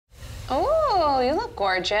Oh, you look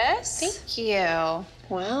gorgeous. Thank you.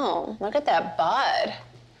 Wow, look at that bud.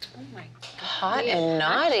 Oh my God. Hot and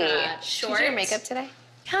naughty. Short. Did you do your makeup today?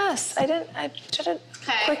 Yes, I did it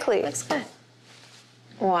quickly. Looks good.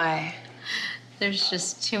 Why? There's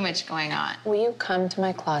just too much going on. Will you come to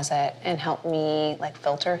my closet and help me, like,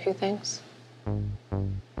 filter a few things?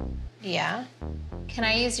 Yeah. Can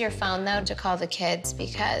I use your phone, though, to call the kids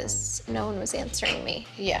because no one was answering me?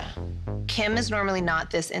 Yeah. Kim is normally not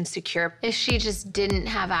this insecure. If she just didn't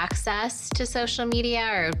have access to social media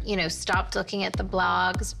or, you know, stopped looking at the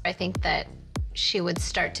blogs, I think that she would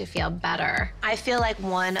start to feel better. I feel like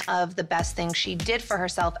one of the best things she did for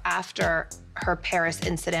herself after her Paris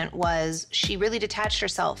incident was she really detached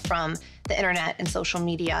herself from the internet and social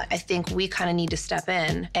media. I think we kind of need to step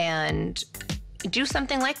in and do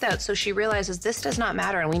something like that so she realizes this does not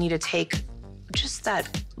matter and we need to take just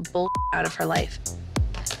that bull out of her life.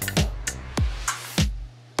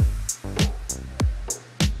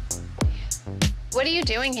 What are you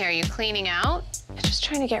doing here? Are you cleaning out? I'm just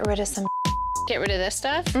trying to get rid of some. Get rid of this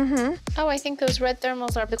stuff? Mm-hmm. Oh, I think those red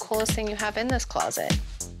thermals are the coolest thing you have in this closet.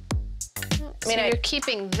 I mean, you're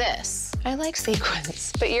keeping this. I like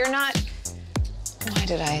sequins, but you're not. Why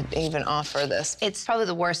did I even offer this? It's probably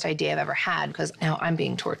the worst idea I've ever had because now I'm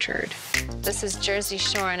being tortured. This is Jersey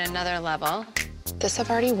Shore on another level. This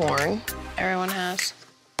I've already worn. Everyone has.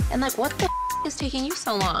 And like, what the is taking you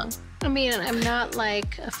so long? I mean, I'm not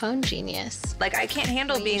like a phone genius. Like, I can't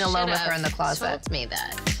handle being alone with her in the closet. Told me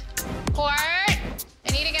that. Court,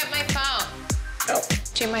 I need to get my phone. Oh.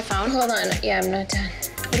 Do you have my phone? Hold on. Yeah, I'm not done.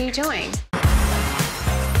 What are you doing?